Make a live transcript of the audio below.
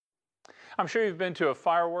I'm sure you've been to a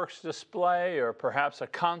fireworks display or perhaps a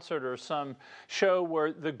concert or some show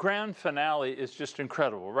where the grand finale is just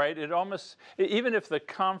incredible, right? It almost, even if the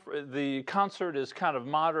concert is kind of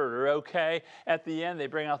moderate or okay, at the end they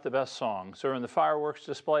bring out the best songs. Or in the fireworks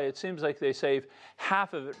display, it seems like they save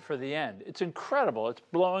half of it for the end. It's incredible. It's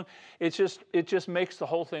blowing. It just makes the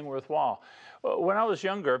whole thing worthwhile. When I was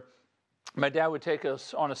younger, my dad would take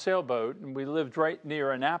us on a sailboat, and we lived right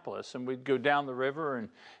near Annapolis, and we'd go down the river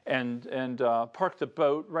and park the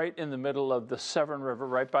boat right in the middle of the Severn River,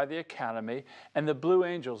 right by the Academy. And the Blue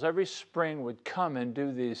Angels every spring would come and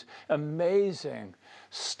do these amazing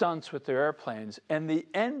stunts with their airplanes. And the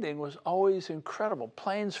ending was always incredible.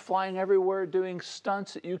 Planes flying everywhere, doing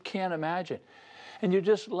stunts that you can't imagine. And you're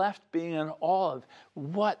just left being in awe of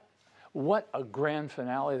what a grand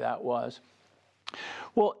finale that was.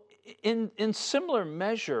 Well, in similar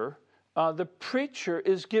measure, the preacher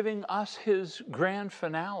is giving us his grand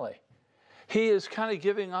finale. He is kind of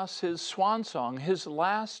giving us his swan song, his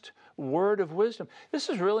last word of wisdom. This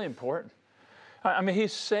is really important. I mean, he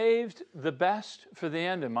saved the best for the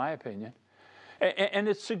end, in my opinion. And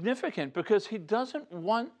it's significant because he doesn't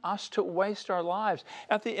want us to waste our lives.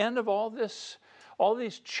 At the end of all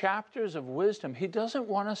these chapters of wisdom, he doesn't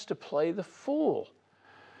want us to play the fool.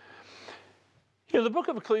 You know, the book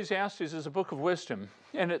of Ecclesiastes is a book of wisdom,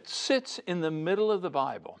 and it sits in the middle of the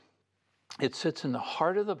Bible. It sits in the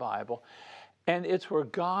heart of the Bible, and it's where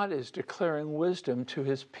God is declaring wisdom to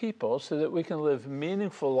his people so that we can live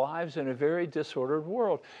meaningful lives in a very disordered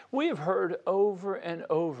world. We have heard over and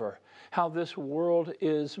over how this world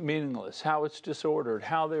is meaningless, how it's disordered,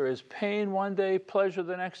 how there is pain one day, pleasure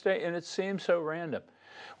the next day, and it seems so random.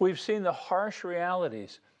 We've seen the harsh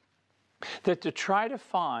realities that to try to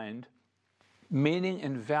find meaning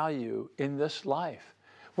and value in this life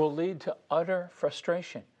will lead to utter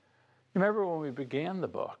frustration. Remember when we began the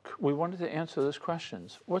book, we wanted to answer those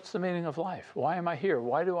questions. What's the meaning of life? Why am I here?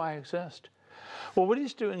 Why do I exist? Well, what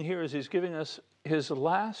he's doing here is he's giving us his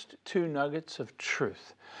last two nuggets of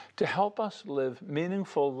truth to help us live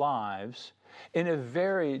meaningful lives in a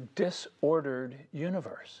very disordered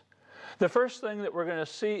universe. The first thing that we're going to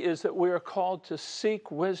see is that we are called to seek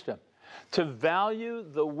wisdom, to value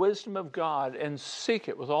the wisdom of God and seek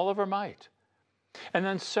it with all of our might. And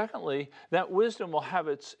then secondly, that wisdom will have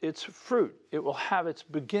its fruit. It will have its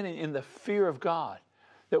beginning in the fear of God,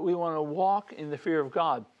 that we want to walk in the fear of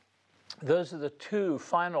God. Those are the two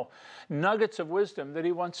final nuggets of wisdom that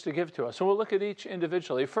he wants to give to us. So we'll look at each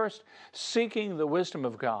individually. First, seeking the wisdom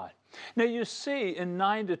of God. Now you see in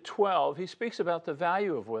 9 to 12, he speaks about the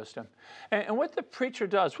value of wisdom. And what the preacher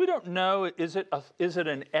does, we don't know, is it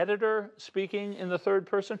an editor speaking in the third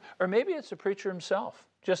person? Or maybe it's the preacher himself,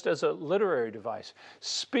 just as a literary device,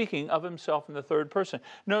 speaking of himself in the third person.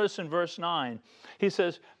 Notice in verse 9, he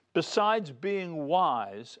says, besides being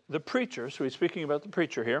wise, the preacher, so he's speaking about the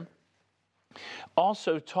preacher here,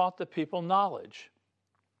 also taught the people knowledge,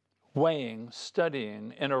 weighing,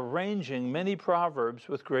 studying, and arranging many proverbs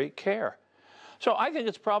with great care. So I think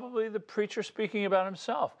it's probably the preacher speaking about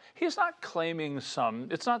himself. He's not claiming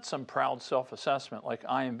it's not some proud self-assessment like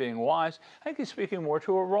I am being wise. I think he's speaking more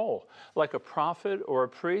to a role, like a prophet or a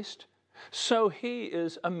priest. So he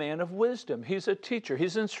is a man of wisdom. He's a teacher.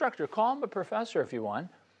 He's an instructor. Call him a professor if you want.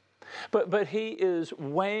 But he is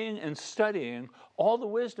weighing and studying all the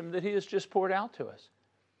wisdom that he has just poured out to us.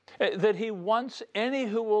 That he wants any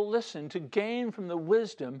who will listen to gain from the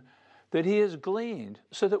wisdom that he has gleaned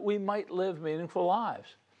so that we might live meaningful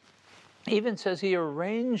lives. He even says he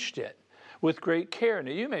arranged it with great care.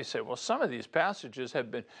 Now you may say, well, some of these passages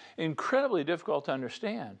have been incredibly difficult to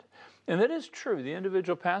understand. And that is true. The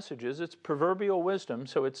individual passages, it's proverbial wisdom,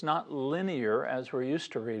 so it's not linear as we're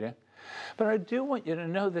used to reading. But I do want you to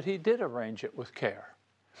know that he did arrange it with care.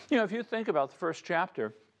 You know, if you think about the first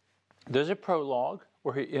chapter, there's a prologue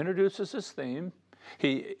where he introduces his theme.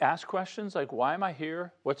 He asks questions like, why am I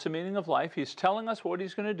here? What's the meaning of life? He's telling us what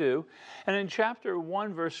he's going to do. And in chapter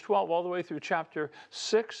 1, verse 12, all the way through chapter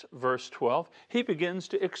 6, verse 12, he begins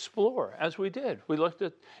to explore, as we did. We looked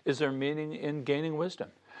at, is there meaning in gaining wisdom?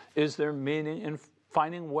 Is there meaning in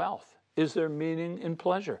finding wealth? Is there meaning in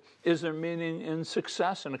pleasure? Is there meaning in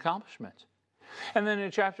success and accomplishments? And then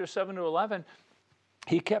in chapter 7 to 11,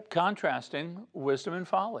 he kept contrasting wisdom and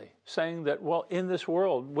folly, saying that, well, in this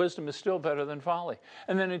world, wisdom is still better than folly.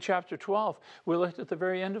 And then in chapter 12, we looked at the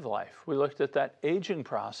very end of life. We looked at that aging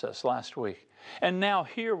process last week. And now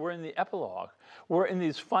here we're in the epilogue. We're in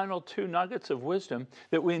these final two nuggets of wisdom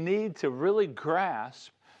that we need to really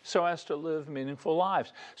grasp so as to live meaningful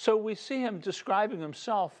lives. So we see him describing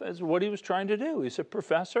himself as what he was trying to do. He's a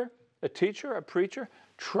professor, a teacher, a preacher,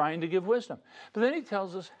 trying to give wisdom. But then he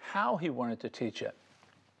tells us how he wanted to teach it.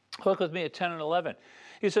 Look with me at 10 and 11.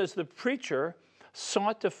 He says, the preacher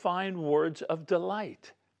sought to find words of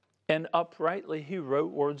delight, and uprightly he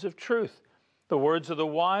wrote words of truth. The words of the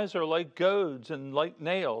wise are like goads and like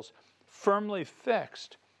nails, firmly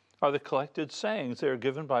fixed are the collected sayings. They are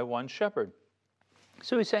given by one shepherd.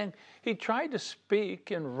 So he's saying he tried to speak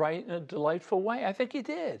and write in a delightful way. I think he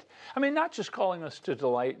did. I mean, not just calling us to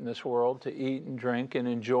delight in this world, to eat and drink and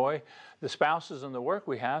enjoy the spouses and the work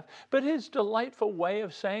we have, but his delightful way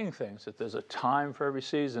of saying things, that there's a time for every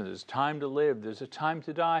season, there's time to live, there's a time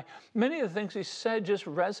to die. Many of the things he said just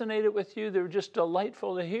resonated with you. They were just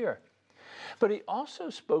delightful to hear. But he also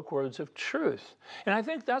spoke words of truth. And I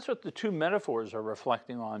think that's what the two metaphors are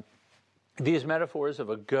reflecting on. These metaphors of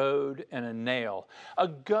a goad and a nail. A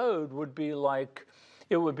goad would be like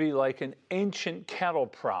an ancient cattle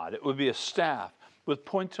prod. It would be a staff with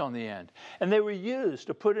points on the end. And they were used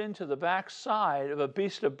to put into the back side of a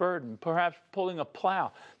beast of burden, perhaps pulling a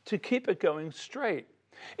plow, to keep it going straight.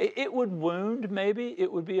 It would wound, maybe.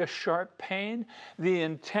 It would be a sharp pain. The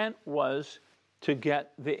intent was to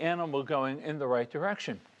get the animal going in the right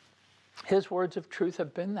direction. His words of truth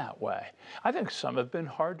have been that way. I think some have been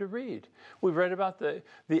hard to read. We read about the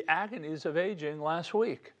agonies of aging last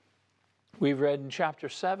week. We read in chapter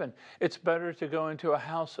 7, it's better to go into a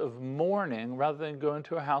house of mourning rather than go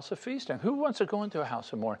into a house of feasting. Who wants to go into a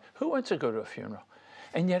house of mourning? Who wants to go to a funeral?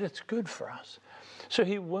 And yet it's good for us. So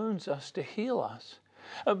he wounds us to heal us.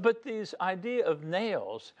 But this idea of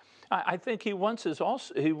nails, I think he wants his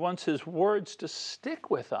words to stick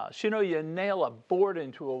with us. You know, you nail a board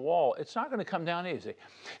into a wall, it's not going to come down easy.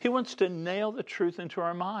 He wants to nail the truth into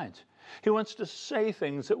our minds. He wants to say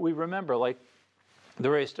things that we remember, like the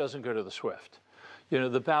race doesn't go to the swift. You know,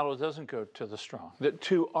 the battle doesn't go to the strong, that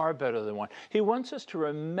two are better than one. He wants us to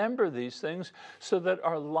remember these things so that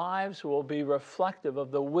our lives will be reflective of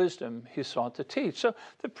the wisdom he sought to teach. So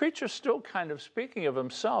the preacher's still kind of speaking of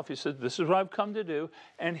himself. He said, this is what I've come to do,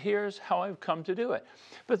 and here's how I've come to do it.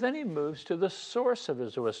 But then he moves to the source of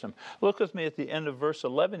his wisdom. Look with me at the end of verse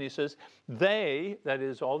 11. He says, they, that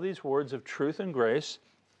is, all these words of truth and grace,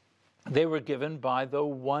 they were given by the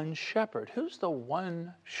one shepherd. Who's the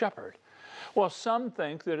one shepherd? Well, some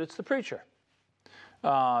think that it's the preacher.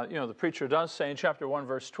 The preacher does say in chapter 1,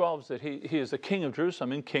 verse 12, that he is the king of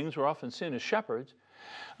Jerusalem, and kings were often seen as shepherds.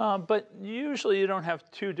 But usually you don't have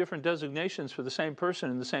two different designations for the same person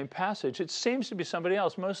in the same passage. It seems to be somebody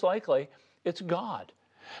else. Most likely, it's God.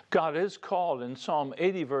 God is called in Psalm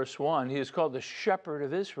 80, verse 1, he is called the shepherd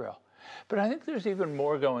of Israel. But I think there's even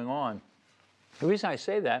more going on. The reason I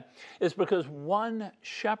say that is because one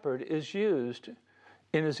shepherd is used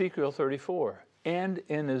in Ezekiel 34 and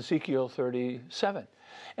in Ezekiel 37.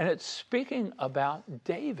 And it's speaking about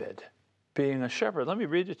David being a shepherd. Let me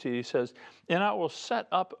read it to you. He says, and I will set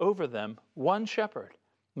up over them one shepherd,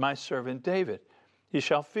 my servant David. He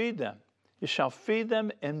shall feed them. He shall feed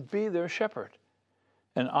them and be their shepherd.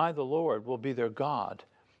 And I, the Lord, will be their God.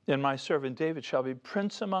 And my servant David shall be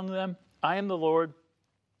prince among them. I am the Lord.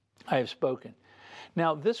 I have spoken.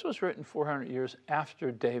 Now, this was written 400 years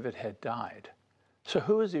after David had died. So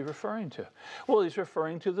who is he referring to? Well, he's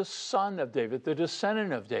referring to the son of David, the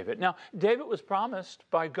descendant of David. Now, David was promised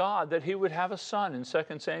by God that he would have a son in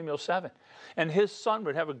 2 Samuel 7. And his son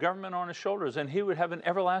would have a government on his shoulders, and he would have an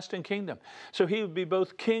everlasting kingdom. So he would be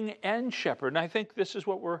both king and shepherd. And I think this is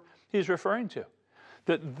what he's referring to.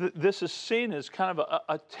 That this is seen as kind of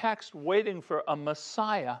a text waiting for a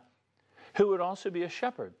Messiah who would also be a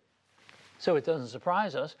shepherd. So it doesn't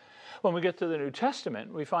surprise us. When we get to the New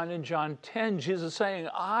Testament, we find in John 10, Jesus saying,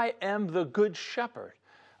 I am the good shepherd.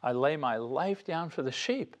 I lay my life down for the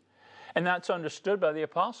sheep. And that's understood by the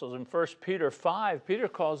apostles. In 1 Peter 5, Peter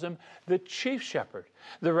calls him the chief shepherd.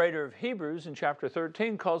 The writer of Hebrews in chapter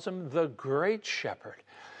 13 calls him the great shepherd.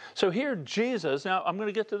 So here Jesus, now I'm going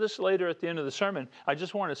to get to this later at the end of the sermon. I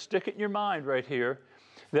just want to stick it in your mind right here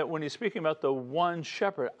that when he's speaking about the one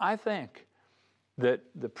shepherd, I think that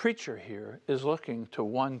the preacher here is looking to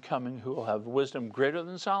one coming who will have wisdom greater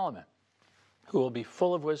than Solomon, who will be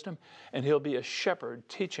full of wisdom, and he'll be a shepherd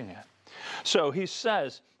teaching it. So he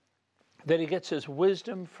says that he gets his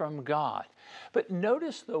wisdom from God. But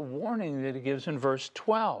notice the warning that he gives in verse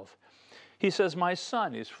 12. He says, my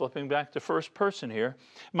son, he's flipping back to first person here,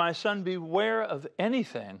 my son, beware of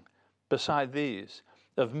anything beside these.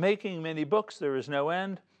 Of making many books there is no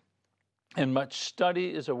end, and much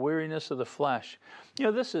study is a weariness of the flesh. You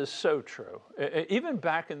know, this is so true. Even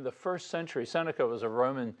back in the first century, Seneca was a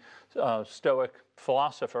Roman Stoic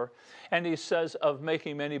philosopher, and he says of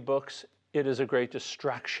making many books, it is a great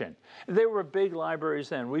distraction. There were big libraries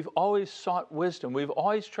then. We've always sought wisdom. We've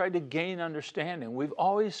always tried to gain understanding. We've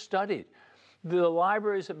always studied. The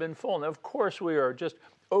libraries have been full. Now, of course, we are just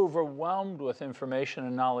overwhelmed with information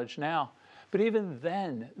and knowledge now. But even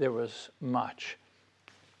then, there was much.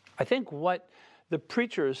 I think what the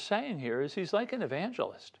preacher is saying here is he's like an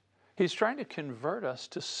evangelist. He's trying to convert us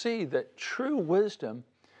to see that true wisdom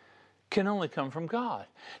can only come from God.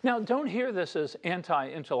 Now, don't hear this as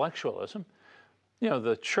anti-intellectualism. You know,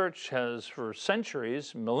 the church has, for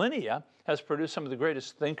centuries, millennia, has produced some of the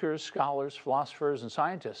greatest thinkers, scholars, philosophers, and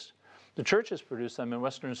scientists. The church has produced them in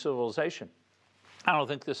Western civilization. I don't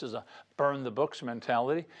think this is a burn the books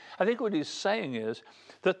mentality. I think what he's saying is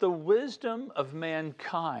that the wisdom of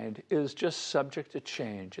mankind is just subject to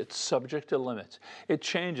change. It's subject to limits. It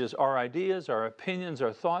changes. Our ideas, our opinions,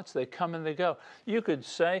 our thoughts, they come and they go. You could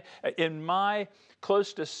say, in my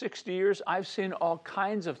close to 60 years, I've seen all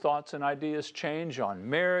kinds of thoughts and ideas change on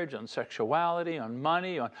marriage, on sexuality, on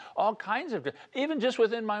money, on all kinds of, even just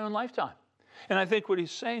within my own lifetime. And I think what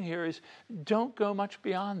he's saying here is, don't go much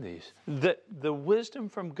beyond these. That the wisdom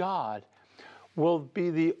from God will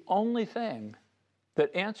be the only thing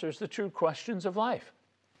that answers the true questions of life.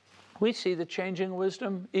 We see the changing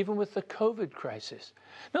wisdom even with the COVID crisis.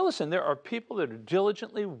 Now listen, there are people that are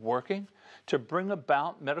diligently working to bring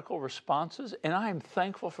about medical responses, and I am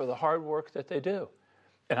thankful for the hard work that they do.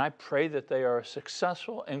 And I pray that they are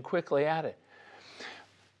successful and quickly at it.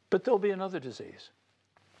 But there'll be another disease.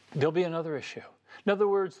 There'll be another issue. In other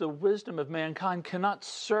words, the wisdom of mankind cannot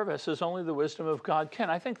serve us as only the wisdom of God can.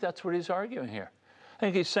 I think that's what he's arguing here. I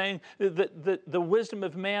think he's saying that the wisdom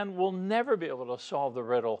of man will never be able to solve the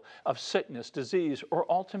riddle of sickness, disease, or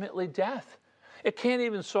ultimately death. It can't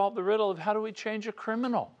even solve the riddle of how do we change a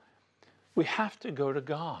criminal. We have to go to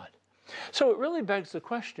God. So it really begs the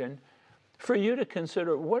question for you to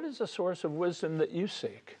consider, what is the source of wisdom that you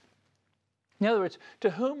seek? In other words, to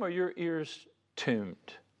whom are your ears tuned?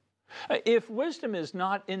 If wisdom is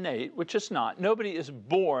not innate, which it's not, nobody is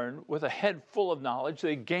born with a head full of knowledge,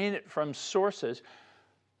 they gain it from sources,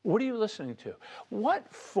 what are you listening to? What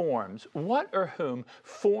or whom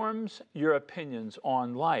forms your opinions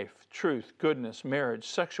on life, truth, goodness, marriage,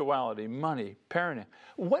 sexuality, money, parenting?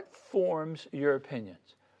 What forms your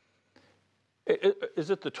opinions?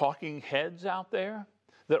 Is it the talking heads out there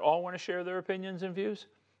that all want to share their opinions and views?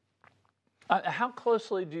 How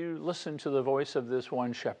closely do you listen to the voice of this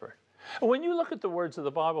one shepherd? When you look at the words of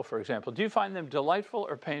the Bible, for example, do you find them delightful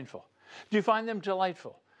or painful? Do you find them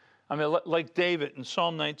delightful? I mean, like David in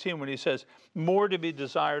Psalm 19 when he says, more to be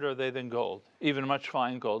desired are they than gold, even much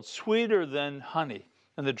fine gold, sweeter than honey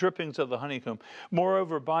and the drippings of the honeycomb.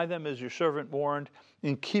 Moreover, by them is your servant warned,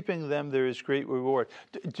 in keeping them there is great reward.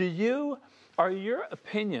 Are your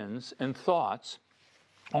opinions and thoughts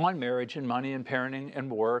on marriage and money and parenting and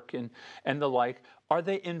work and the like, are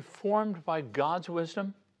they informed by God's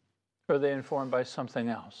wisdom? Or are they informed by something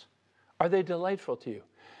else? Are they delightful to you?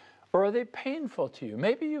 Or are they painful to you?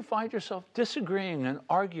 Maybe you find yourself disagreeing and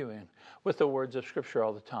arguing with the words of Scripture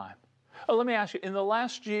all the time. Oh, let me ask you, in the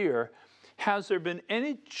last year, has there been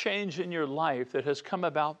any change in your life that has come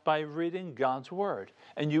about by reading God's Word?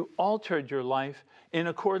 And you altered your life in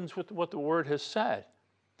accordance with what the Word has said?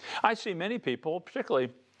 I see many people, particularly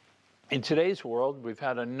in today's world, we've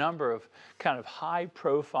had a number of kind of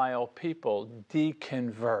high-profile people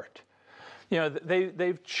deconvert. You know,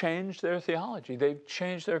 they've changed their theology. They've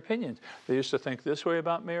changed their opinions. They used to think this way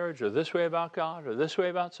about marriage or this way about God or this way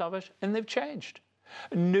about salvation, and they've changed.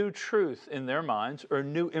 New truth in their minds or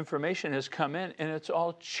new information has come in, and it's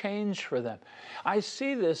all changed for them. I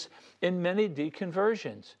see this in many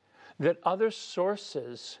deconversions, that other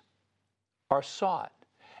sources are sought,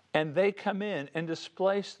 and they come in and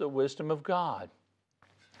displace the wisdom of God.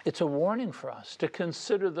 It's a warning for us to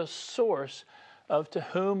consider the source of to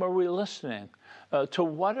whom are we listening, to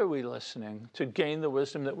what are we listening to gain the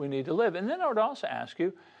wisdom that we need to live. And then I would also ask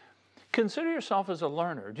you, consider yourself as a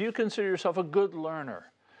learner. Do you consider yourself a good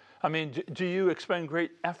learner? I mean, do you expend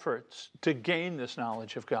great efforts to gain this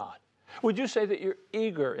knowledge of God? Would you say that you're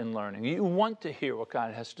eager in learning? You want to hear what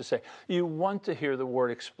God has to say. You want to hear the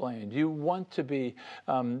Word explained. You want to be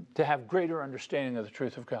to have greater understanding of the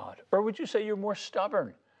truth of God. Or would you say you're more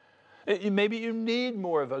stubborn? Maybe you need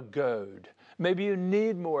more of a goad. Maybe you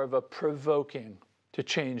need more of a provoking to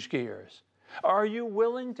change gears. Are you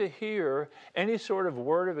willing to hear any sort of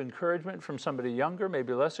word of encouragement from somebody younger,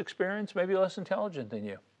 maybe less experienced, maybe less intelligent than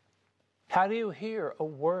you? How do you hear a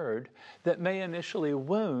word that may initially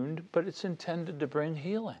wound, but it's intended to bring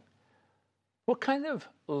healing? What kind of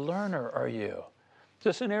learner are you? Is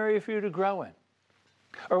this an area for you to grow in?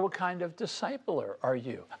 Or what kind of discipler are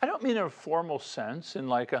you? I don't mean in a formal sense, in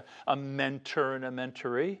like a mentor and a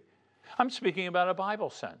mentoree. I'm speaking about a Bible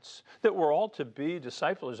sense, that we're all to be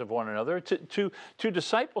disciples of one another. To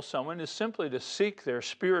disciple someone is simply to seek their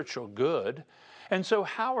spiritual good. And so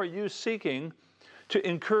how are you seeking to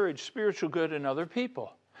encourage spiritual good in other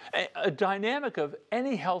people? A dynamic of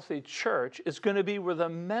any healthy church is going to be where the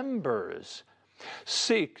members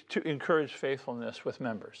seek to encourage faithfulness with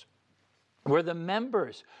members, where the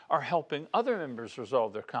members are helping other members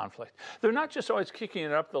resolve their conflict. They're not just always kicking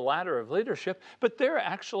it up the ladder of leadership, but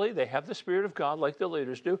they have the Spirit of God like the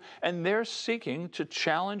leaders do, and they're seeking to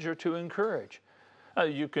challenge or to encourage.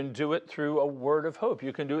 You can do it through a word of hope.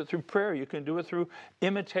 You can do it through prayer. You can do it through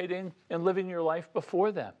imitating and living your life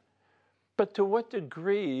before them. But to what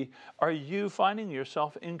degree are you finding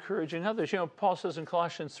yourself encouraging others? You know, Paul says in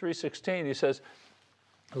Colossians 3:16, he says,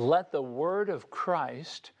 "Let the word of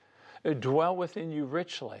Christ dwell within you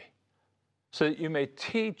richly, so that you may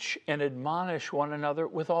teach and admonish one another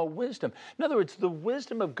with all wisdom." In other words, the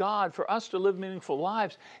wisdom of God for us to live meaningful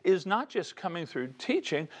lives is not just coming through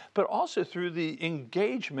teaching, but also through the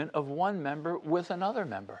engagement of one member with another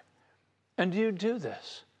member. And do you do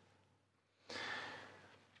this?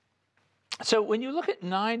 So when you look at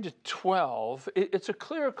 9 to 12, it's a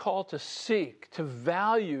clear call to seek, to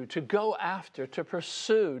value, to go after, to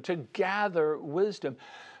pursue, to gather wisdom,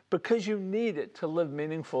 because you need it to live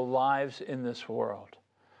meaningful lives in this world.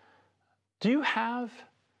 Do you have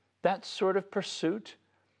that sort of pursuit?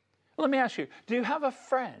 Let me ask you, do you have a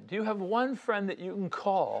friend? Do you have one friend that you can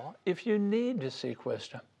call if you need to seek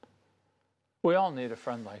wisdom? We all need a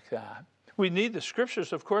friend like that. We need the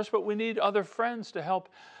Scriptures, of course, but we need other friends to help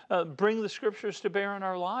bring the Scriptures to bear in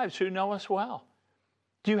our lives who know us well.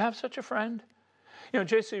 Do you have such a friend? You know,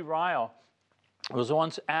 J.C. Ryle was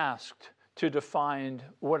once asked to define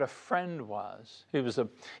what a friend was. He was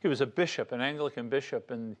a bishop, an Anglican bishop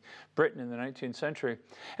in Britain in the 19th century.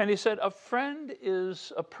 And he said, a friend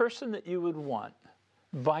is a person that you would want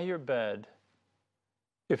by your bed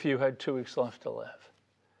if you had 2 weeks left to live.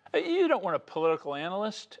 You don't want a political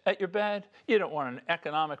analyst at your bed. You don't want an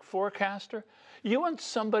economic forecaster. You want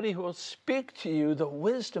somebody who will speak to you the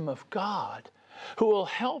wisdom of God, who will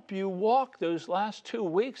help you walk those last 2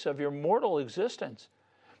 weeks of your mortal existence.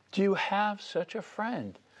 Do you have such a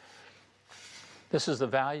friend? This is the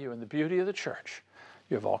value and the beauty of the church.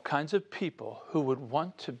 You have all kinds of people who would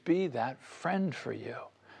want to be that friend for you.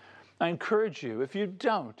 I encourage you, if you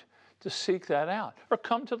don't, to seek that out, or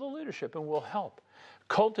come to the leadership and we'll help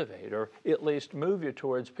cultivate or at least move you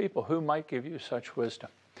towards people who might give you such wisdom.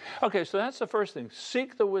 Okay, so that's the first thing.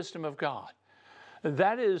 Seek the wisdom of God.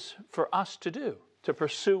 That is for us to do, to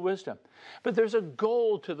pursue wisdom. But there's a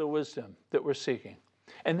goal to the wisdom that we're seeking,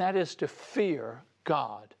 and that is to fear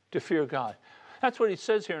God, to fear God. That's what he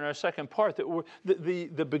says here in our second part, that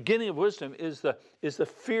the beginning of wisdom is the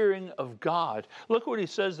fearing of God. Look what he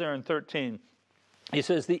says there in 13. He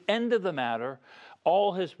says, the end of the matter,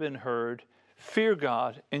 all has been heard. Fear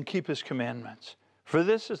God and keep his commandments. For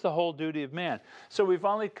this is the whole duty of man. So we've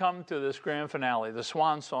only come to this grand finale, the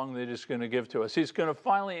swan song that he's going to give to us. He's going to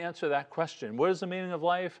finally answer that question. What is the meaning of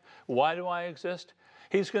life? Why do I exist?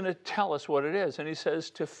 He's going to tell us what it is. And he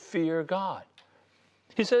says to fear God.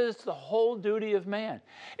 He says it's the whole duty of man.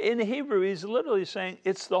 In Hebrew, he's literally saying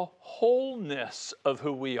it's the wholeness of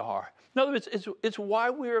who we are. In other words, it's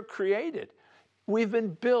why we are created. We've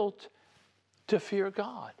been built to fear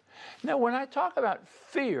God. Now, when I talk about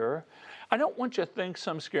fear, I don't want you to think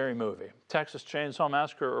some scary movie, Texas Chainsaw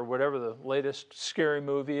Massacre or whatever the latest scary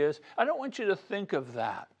movie is. I don't want you to think of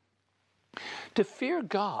that. To fear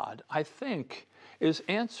God, I think, is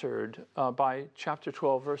answered by chapter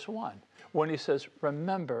 12, verse 1, when he says,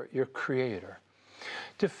 remember your Creator.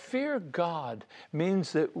 To fear God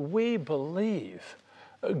means that we believe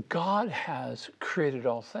God has created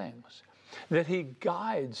all things, that he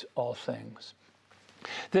guides all things,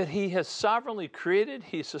 that he has sovereignly created,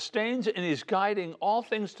 he sustains, and he's guiding all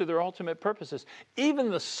things to their ultimate purposes. Even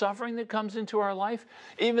the suffering that comes into our life,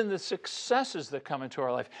 even the successes that come into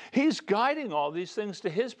our life, he's guiding all these things to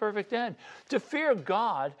his perfect end. To fear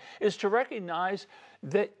God is to recognize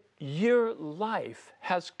that your life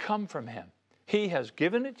has come from him. He has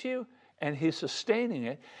given it to you, and he's sustaining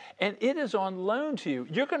it, and it is on loan to you.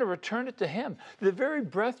 You're going to return it to him. The very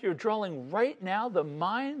breath you're drawing right now, the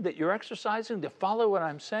mind that you're exercising to follow what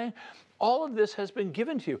I'm saying, all of this has been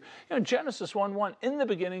given to you. You know, Genesis 1:1, in the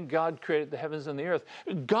beginning, God created the heavens and the earth.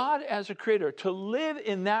 God as a creator, to live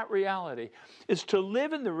in that reality is to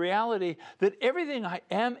live in the reality that everything I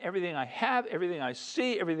am, everything I have, everything I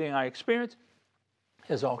see, everything I experience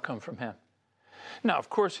has all come from him. Now, of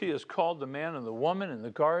course, he has called the man and the woman in the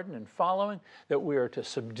garden and following that we are to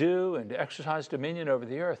subdue and to exercise dominion over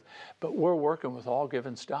the earth. But we're working with all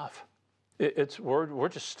given stuff. We're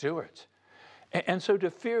just stewards. And so to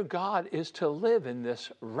fear God is to live in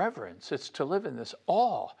this reverence. It's to live in this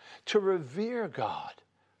awe, to revere God.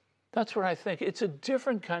 That's what I think. It's a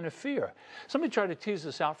different kind of fear. So let me try to tease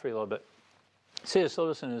this out for you a little bit. C.S.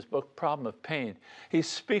 Lewis, in his book, Problem of Pain, he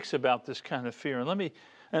speaks about this kind of fear.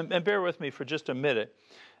 And bear with me for just a minute.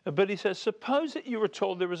 But he says, suppose that you were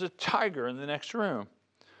told there was a tiger in the next room.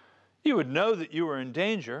 You would know that you were in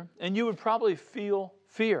danger, and you would probably feel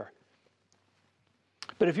fear.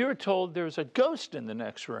 But if you were told there was a ghost in the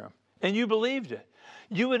next room, and you believed it,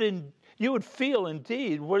 you would feel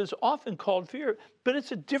indeed what is often called fear, but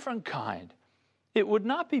it's a different kind. It would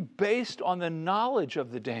not be based on the knowledge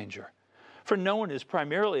of the danger, for no one is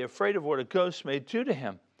primarily afraid of what a ghost may do to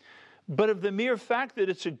him, but of the mere fact that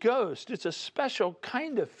it's a ghost. It's a special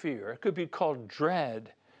kind of fear. It could be called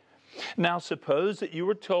dread. Now suppose that you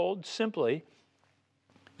were told simply,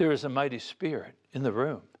 there is a mighty spirit in the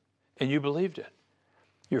room, and you believed it.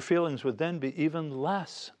 Your feelings would then be even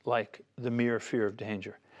less like the mere fear of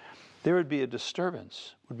danger. There would be a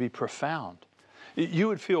disturbance, would be profound. You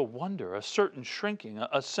would feel wonder, a certain shrinking,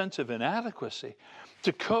 a sense of inadequacy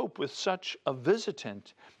to cope with such a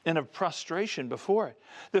visitant and of prostration before it.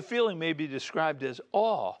 The feeling may be described as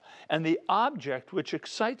awe, and the object which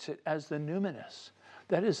excites it as the numinous,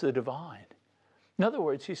 that is the divine. In other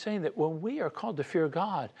words, he's saying that when we are called to fear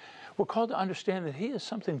God, we're called to understand that he is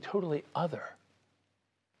something totally other,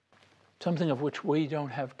 something of which we don't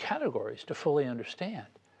have categories to fully understand.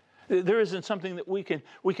 There isn't something that we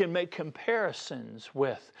can make comparisons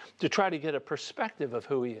with to try to get a perspective of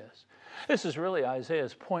who he is. This is really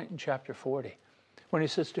Isaiah's point in chapter 40, when he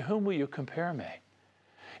says, to whom will you compare me?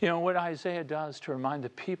 You know, what Isaiah does to remind the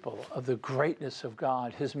people of the greatness of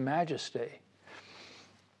God, his majesty,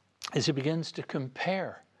 is he begins to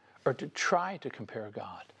compare, or to try to compare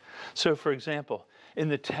God. So, for example, in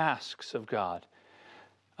the tasks of God,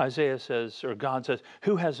 Isaiah says, or God says,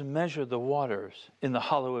 who has measured the waters in the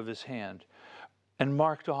hollow of his hand and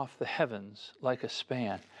marked off the heavens like a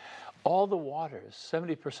span? All the waters,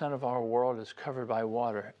 70% of our world is covered by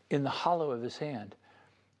water, in the hollow of his hand.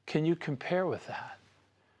 Can you compare with that?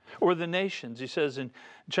 Or the nations, he says in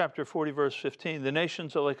chapter 40, verse 15, the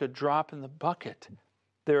nations are like a drop in the bucket.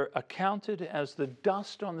 They're accounted as the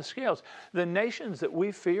dust on the scales. The nations that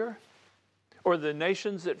we fear, or the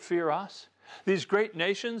nations that fear us, these great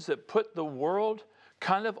nations that put the world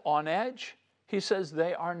kind of on edge, he says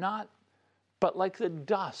they are not, but like the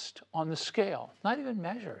dust on the scale, not even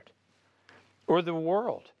measured. Or the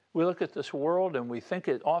world. We look at this world and we think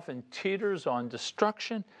it often teeters on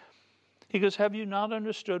destruction. He goes, have you not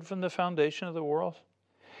understood from the foundation of the world?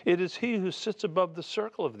 It is he who sits above the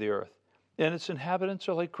circle of the earth, and its inhabitants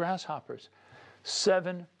are like grasshoppers.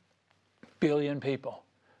 7 billion people.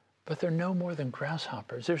 But they're no more than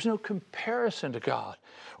grasshoppers. There's no comparison to God.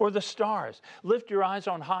 Or the stars. Lift your eyes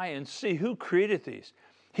on high and see who created these.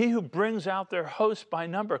 He who brings out their hosts by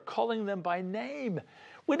number, calling them by name.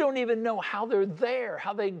 We don't even know how they're there,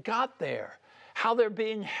 how they got there, how they're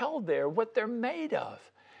being held there, what they're made of.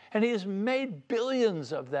 And he has made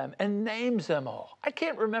billions of them and names them all. I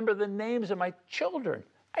can't remember the names of my children.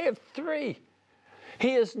 I have 3. He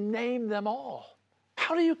has named them all.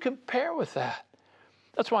 How do you compare with that?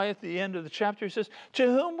 That's why at the end of the chapter he says, to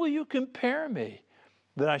whom will you compare me,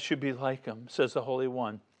 that I should be like him, says the Holy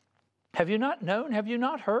One. Have you not known? Have you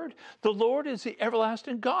not heard? The Lord is the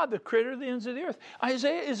everlasting God, the creator of the ends of the earth.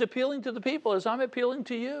 Isaiah is appealing to the people as I'm appealing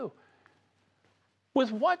to you.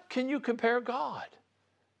 With what can you compare God?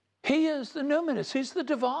 He is the numinous. He's the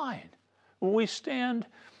divine. We stand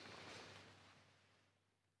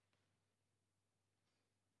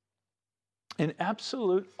in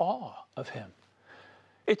absolute awe of him.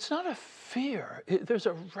 It's not a fear. There's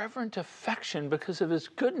a reverent affection because of his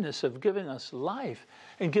goodness of giving us life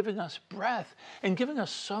and giving us breath and giving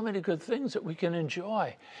us so many good things that we can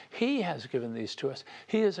enjoy. He has given these to us.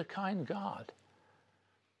 He is a kind God.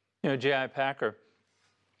 You know, J.I. Packer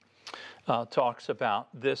talks about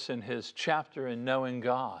this in his chapter in Knowing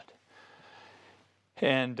God.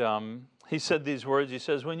 And he said these words. He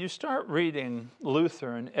says, when you start reading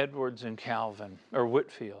Luther and Edwards and Calvin or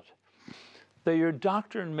Whitefield, though your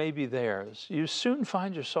doctrine may be theirs, you soon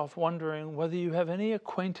find yourself wondering whether you have any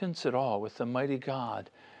acquaintance at all with the mighty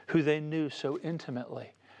God who they knew so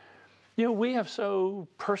intimately. You know, we have so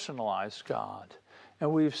personalized God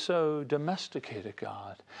and we've so domesticated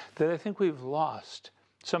God that I think we've lost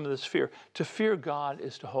some of this fear. To fear God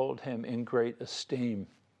is to hold him in great esteem,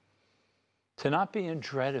 to not be in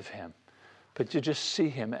dread of him, but you just see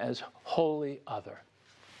him as wholly other.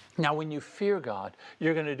 Now, when you fear God,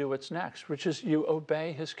 you're going to do what's next, which is you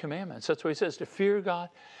obey his commandments. That's what he says, to fear God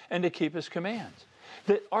and to keep his commands.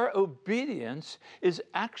 That our obedience is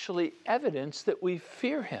actually evidence that we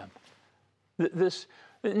fear him.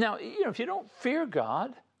 Now, if you don't fear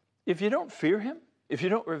God, if you don't fear him, if you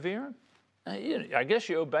don't revere him, I guess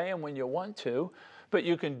you obey him when you want to, but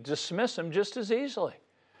you can dismiss him just as easily.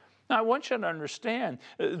 Now, I want you to understand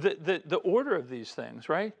the order of these things,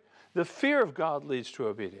 right? The fear of God leads to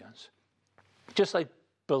obedience. Just like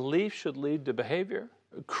belief should lead to behavior,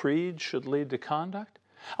 creed should lead to conduct.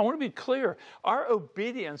 I want to be clear, our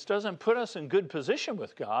obedience doesn't put us in good position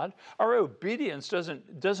with God. Our obedience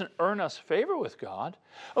doesn't earn us favor with God.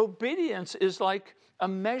 Obedience is like a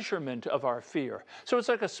measurement of our fear. So it's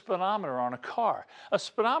like a speedometer on a car. A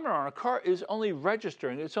speedometer on a car is only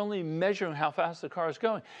registering, it's only measuring how fast the car is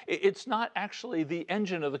going. It's not actually the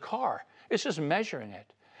engine of the car. It's just measuring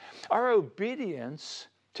it. Our obedience,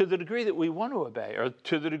 to the degree that we want to obey, or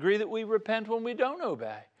to the degree that we repent when we don't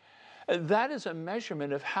obey, that is a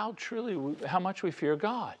measurement of how much we fear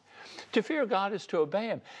God. To fear God is to obey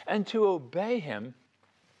him. And to obey him,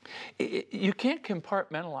 you can't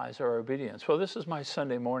compartmentalize our obedience. Well, this is my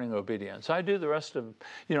Sunday morning obedience. I do the rest of,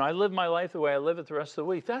 I live my life the way I live it the rest of the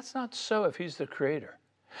week. That's not so if he's the creator.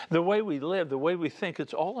 The way we live, the way we think,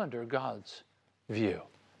 it's all under God's view.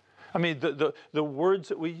 I mean, the words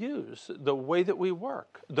that we use, the way that we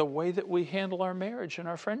work, the way that we handle our marriage and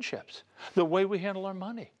our friendships, the way we handle our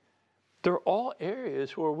money. They're all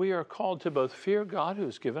areas where we are called to both fear God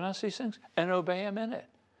who's given us these things and obey him in it.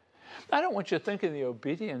 I don't want you thinking the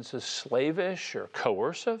obedience is slavish or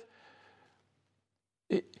coercive.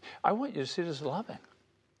 I want you to see it as loving.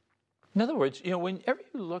 In other words, whenever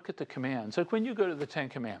you look at the commands, like when you go to the Ten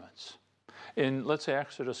Commandments, in, let's say,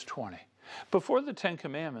 Exodus 20, before the Ten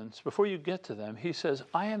Commandments, before you get to them, he says,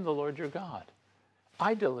 I am the Lord your God.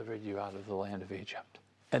 I delivered you out of the land of Egypt.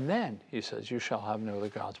 And then, he says, you shall have no other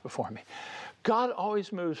gods before me. God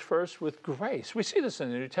always moves first with grace. We see this in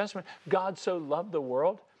the New Testament. God so loved the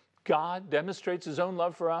world. God demonstrates his own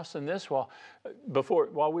love for us in this. While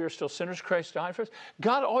we are still sinners, Christ died for us.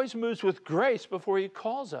 God always moves with grace before he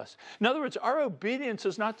calls us. In other words, our obedience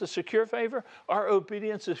is not to secure favor. Our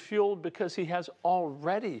obedience is fueled because he has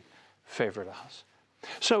already favored us.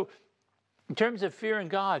 So, in terms of fearing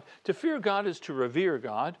God, to fear God is to revere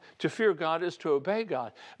God. To fear God is to obey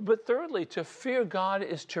God. But thirdly, to fear God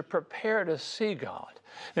is to prepare to see God.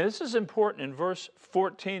 Now, this is important. In verse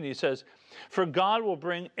 14, he says, for God will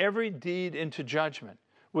bring every deed into judgment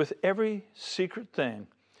with every secret thing,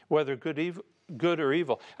 whether good or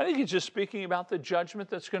evil. I think he's just speaking about the judgment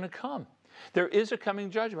that's going to come. There is a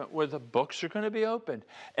coming judgment where the books are going to be opened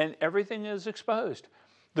and everything is exposed.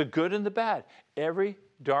 The good and the bad. Every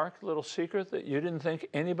dark little secret that you didn't think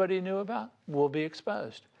anybody knew about will be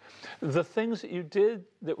exposed. The things that you did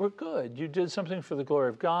that were good, you did something for the glory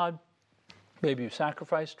of God. Maybe you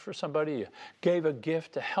sacrificed for somebody, you gave a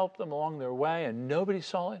gift to help them along their way and nobody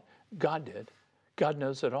saw it. God did. God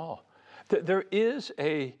knows it all. There is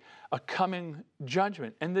a coming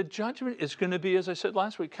judgment. And the judgment is going to be, as I said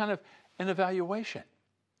last week, kind of an evaluation.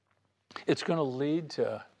 It's going to lead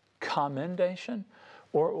to commendation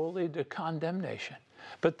or it will lead to condemnation.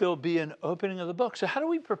 But there'll be an opening of the book. So how do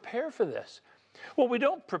we prepare for this? Well, we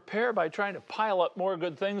don't prepare by trying to pile up more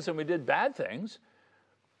good things than we did bad things.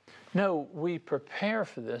 No, we prepare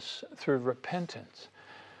for this through repentance.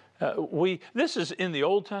 This is in the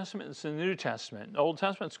Old Testament, it's in the New Testament. In the Old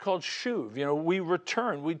Testament, it's called shuv.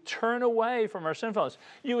 We turn away from our sinfulness.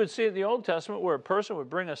 You would see in the Old Testament where a person would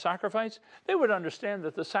bring a sacrifice, they would understand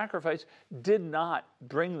that the sacrifice did not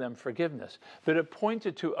bring them forgiveness, but it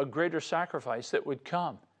pointed to a greater sacrifice that would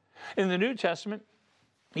come. In the New Testament,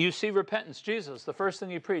 you see repentance. Jesus, the first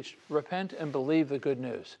thing he preached, repent and believe the good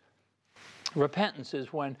news. Repentance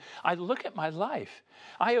is when I look at my life.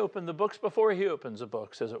 I open the books before he opens the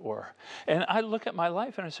books, as it were. And I look at my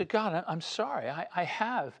life and I say, God, I'm sorry. I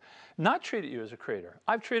have not treated you as a creator.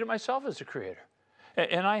 I've treated myself as a creator.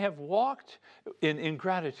 And I have walked in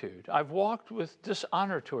ingratitude. I've walked with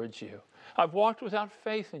dishonor towards you. I've walked without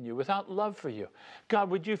faith in you, without love for you. God,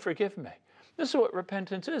 would you forgive me? This is what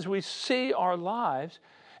repentance is. We see our lives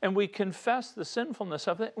and we confess the sinfulness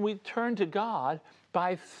of it. And we turn to God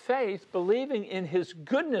by faith, believing in his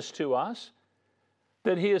goodness to us,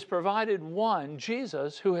 that he has provided one,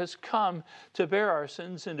 Jesus, who has come to bear our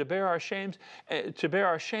sins and to bear our shame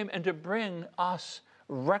and to bring us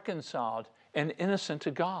reconciled and innocent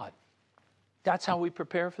to God. That's how we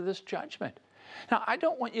prepare for this judgment. Now, I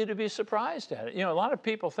don't want you to be surprised at it. You know, a lot of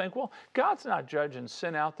people think, well, God's not judging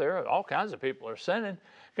sin out there. All kinds of people are sinning.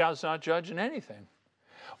 God's not judging anything.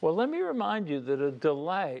 Well, let me remind you that a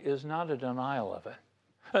delay is not a denial of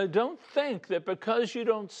it. Don't think that because you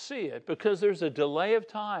don't see it, because there's a delay of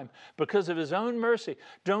time, because of his own mercy,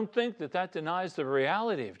 don't think that that denies the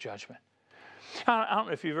reality of judgment. I don't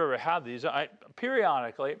know if you've ever had these.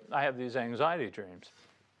 Periodically, I have these anxiety dreams.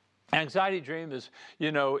 Anxiety dream is,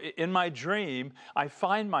 you know, in my dream, I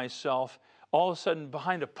find myself all of a sudden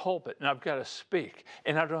behind a pulpit and I've got to speak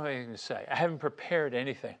and I don't have anything to say. I haven't prepared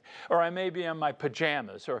anything. Or I may be in my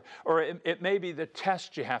pajamas, or it may be the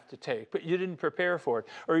test you have to take, but you didn't prepare for it.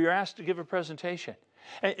 Or you're asked to give a presentation.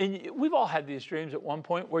 And we've all had these dreams at one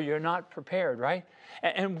point where you're not prepared, right?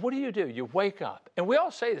 And what do? You wake up. And we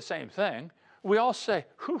all say the same thing. We all say,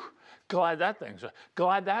 whew, glad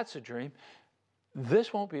that's a dream.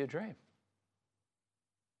 This won't be a dream.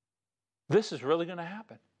 This is really going to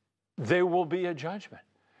happen. There will be a judgment.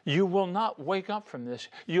 You will not wake up from this.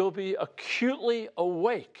 You'll be acutely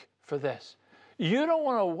awake for this. You don't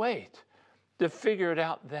want to wait to figure it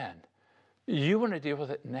out then. You want to deal with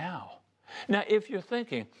it now. Now, if you're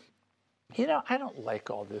thinking, you know, I don't like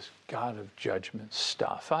all this God of judgment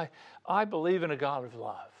stuff. I believe in a God of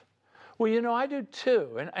love. Well, you know, I do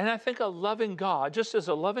too. And I think a loving God, just as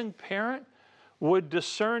a loving parent would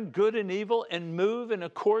discern good and evil and move in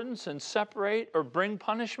accordance and separate or bring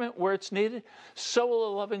punishment where it's needed, so will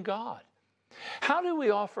a loving God. How do we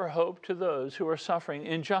offer hope to those who are suffering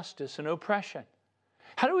injustice and oppression?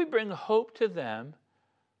 How do we bring hope to them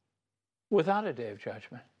without a day of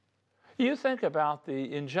judgment? You think about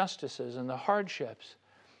the injustices and the hardships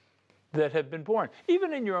that have been borne.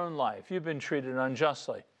 Even in your own life, you've been treated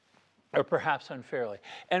unjustly, or perhaps unfairly.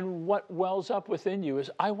 And what wells up within you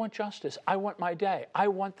is, I want justice. I want my day. I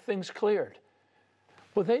want things cleared.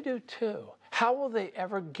 Well, they do too. How will they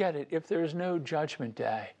ever get it if there's no judgment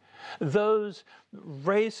day? Those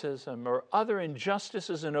racism or other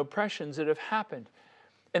injustices and oppressions that have happened,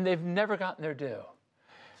 and they've never gotten their due.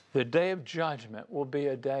 The day of judgment will be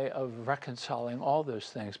a day of reconciling all those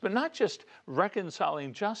things. But not just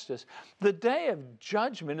reconciling justice. The day of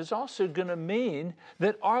judgment is also going to mean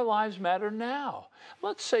that our lives matter now.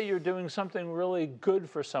 Let's say you're doing something really good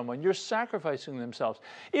for someone. You're sacrificing themselves.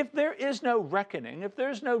 If there is no reckoning, if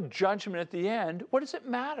there's no judgment at the end, what does it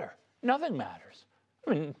matter? Nothing matters.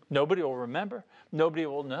 I mean, nobody will remember. Nobody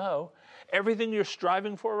will know. Everything you're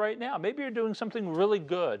striving for right now. Maybe you're doing something really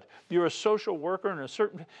good. You're a social worker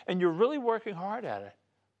and you're really working hard at it.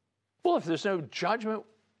 Well, if there's no judgment,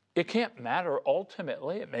 it can't matter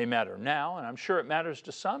ultimately. It may matter now, and I'm sure it matters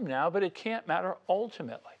to some now, but it can't matter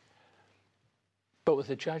ultimately. But with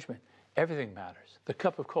the judgment, everything matters. The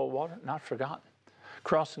cup of cold water, not forgotten.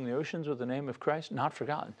 Crossing the oceans with the name of Christ, not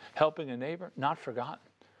forgotten. Helping a neighbor, not forgotten.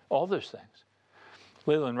 All those things.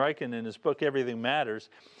 Leland Ryken, in his book, Everything Matters,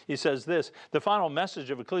 he says this: the final message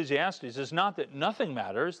of Ecclesiastes is not that nothing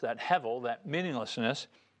matters, that hevel, that meaninglessness,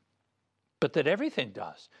 but that everything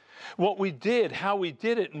does. What we did, how we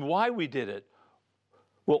did it, and why we did it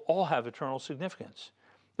will all have eternal significance.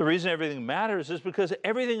 The reason everything matters is because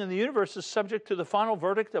everything in the universe is subject to the final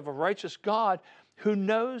verdict of a righteous God who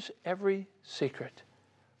knows every secret.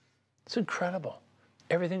 It's incredible.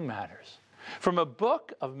 Everything matters. From a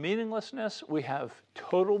book of meaninglessness, we have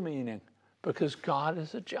total meaning because God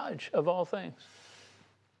is the judge of all things.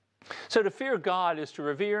 So to fear God is to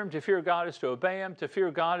revere Him. To fear God is to obey Him. To fear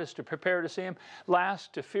God is to prepare to see Him.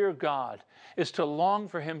 Last, to fear God is to long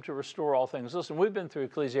for Him to restore all things. Listen, we've been through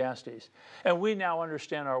Ecclesiastes, and we now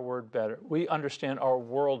understand our word better. We understand our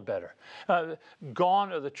world better.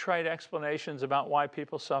 Gone are the trite explanations about why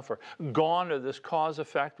people suffer. Gone are this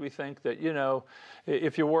cause-effect. We think that, you know,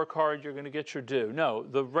 if you work hard, you're going to get your due. No,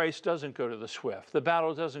 the race doesn't go to the swift. The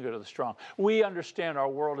battle doesn't go to the strong. We understand our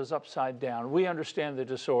world is upside down. We understand the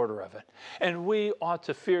disorder of it. And we ought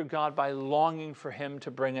to fear God by longing for Him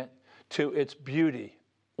to bring it to its beauty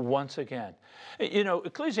once again. You know,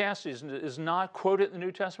 Ecclesiastes is not quoted in the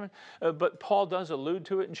New Testament, but Paul does allude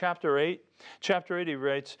to it in chapter 8. Chapter 8 he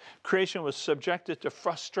writes, creation was subjected to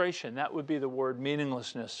frustration. That would be the word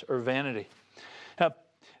meaninglessness or vanity.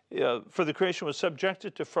 For the creation was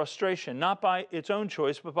subjected to frustration, not by its own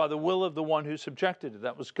choice, but by the will of the one who subjected it.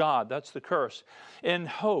 That was God. That's the curse. In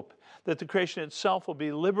hope that the creation itself will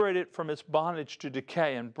be liberated from its bondage to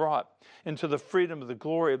decay and brought into the freedom of the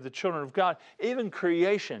glory of the children of God. Even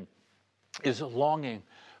creation is longing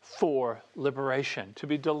for liberation, to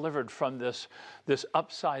be delivered from this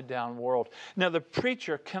upside-down world. Now, the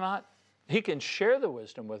preacher he can share the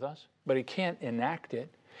wisdom with us, but he can't enact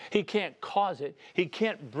it. He can't cause it. He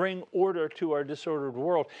can't bring order to our disordered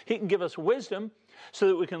world. He can give us wisdom so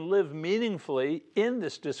that we can live meaningfully in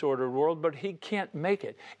this disordered world, but he can't make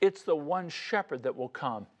it. It's the one shepherd that will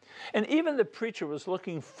come. And even the preacher was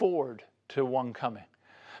looking forward to one coming,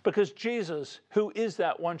 because Jesus, who is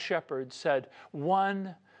that one shepherd, said,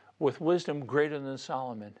 one with wisdom greater than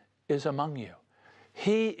Solomon is among you.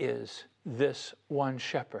 He is this one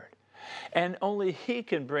shepherd. And only he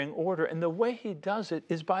can bring order. And the way he does it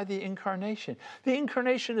is by the incarnation. The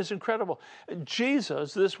incarnation is incredible.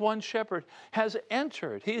 Jesus, this one shepherd, has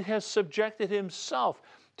entered. He has subjected himself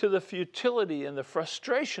to the futility and the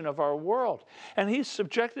frustration of our world. And he's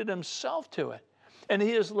subjected himself to it. And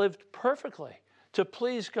he has lived perfectly to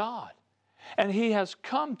please God. And he has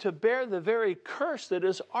come to bear the very curse that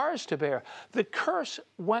is ours to bear. The curse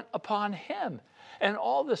went upon him, and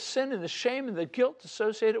all the sin and the shame and the guilt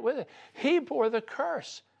associated with it. He bore the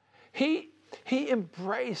curse. He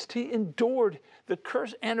embraced, he endured. The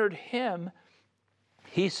curse entered him.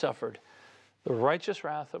 He suffered the righteous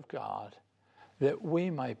wrath of God that we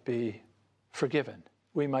might be forgiven,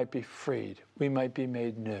 we might be freed, we might be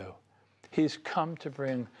made new. He's come to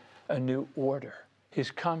bring a new order. He's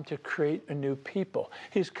come to create a new people.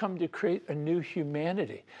 He's come to create a new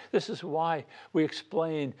humanity. This is why we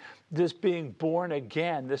explain this being born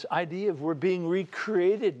again, this idea of we're being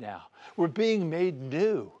recreated now. We're being made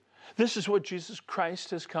new. This is what Jesus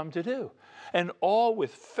Christ has come to do. And all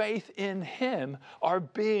with faith in him are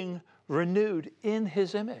being renewed in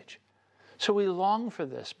his image. So we long for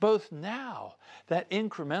this, both now, that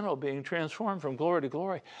incremental being transformed from glory to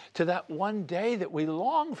glory, to that one day that we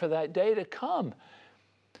long for that day to come,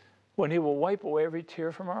 when he will wipe away every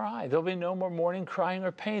tear from our eye. There'll be no more mourning, crying,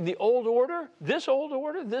 or pain. The old order,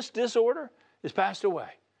 this disorder is passed away,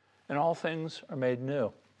 and all things are made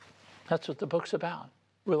new. That's what the book's about.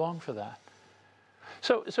 We long for that.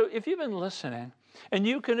 So if you've been listening, and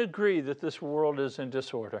you can agree that this world is in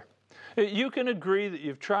disorder, you can agree that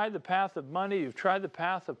you've tried the path of money, you've tried the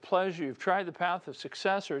path of pleasure, you've tried the path of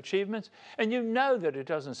success or achievements, and you know that it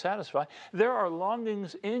doesn't satisfy. There are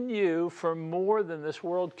longings in you for more than this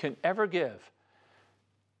world can ever give.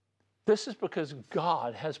 This is because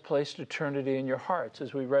God has placed eternity in your hearts,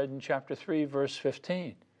 as we read in chapter 3, verse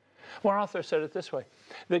 15. One author said it this way,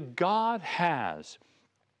 that God has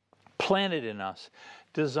planted in us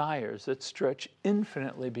desires that stretch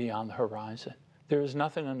infinitely beyond the horizon. There is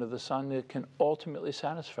nothing under the sun that can ultimately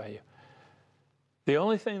satisfy you. The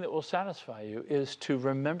only thing that will satisfy you is to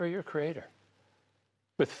remember your Creator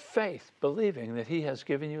with faith, believing that he has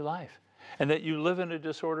given you life and that you live in a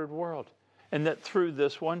disordered world, and that through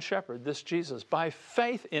this one shepherd, this Jesus, by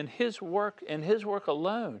faith in his work and his work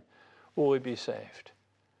alone, will we be saved.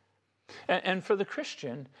 And for the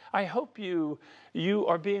Christian, I hope you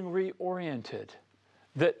are being reoriented,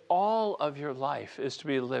 that all of your life is to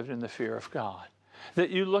be lived in the fear of God.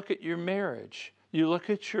 That you look at your marriage, you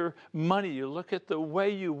look at your money, you look at the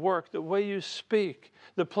way you work, the way you speak,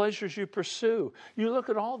 the pleasures you pursue. You look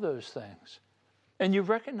at all those things, and you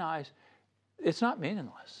recognize it's not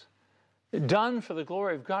meaningless. Done for the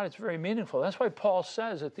glory of God, it's very meaningful. That's why Paul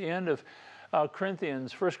says at the end of 1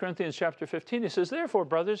 Corinthians chapter 15, he says, therefore,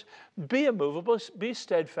 brothers, be immovable, be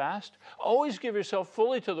steadfast, always give yourself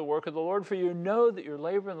fully to the work of the Lord, for you know that your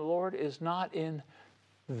labor in the Lord is not in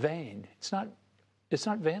vain. It's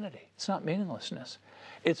not vanity. It's not meaninglessness.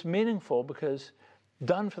 It's meaningful because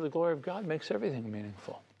done for the glory of God makes everything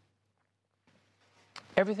meaningful.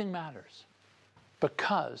 Everything matters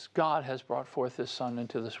because God has brought forth his Son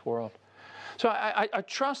into this world. So I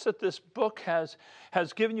trust that this book has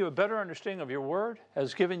given you a better understanding of your word,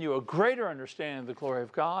 has given you a greater understanding of the glory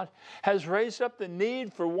of God, has raised up the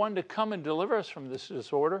need for one to come and deliver us from this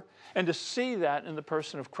disorder, and to see that in the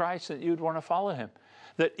person of Christ, that you'd want to follow him.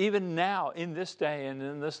 That even now, in this day and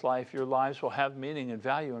in this life, your lives will have meaning and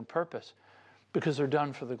value and purpose because they're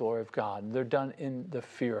done for the glory of God. They're done in the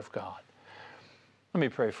fear of God. Let me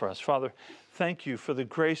pray for us. Father, thank you for the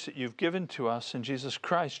grace that you've given to us in Jesus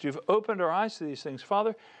Christ. You've opened our eyes to these things.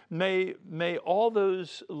 Father, may all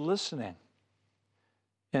those listening,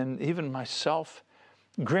 and even myself,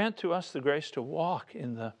 grant to us the grace to walk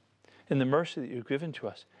in the mercy that you've given to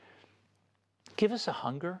us. Give us a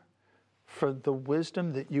hunger for the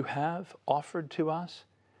wisdom that you have offered to us.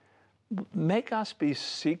 Make us be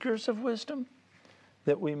seekers of wisdom,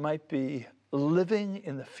 that we might be living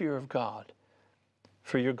in the fear of God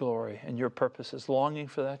for your glory and your purposes, longing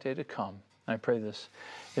for that day to come. I pray this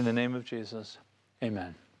in the name of Jesus.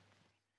 Amen.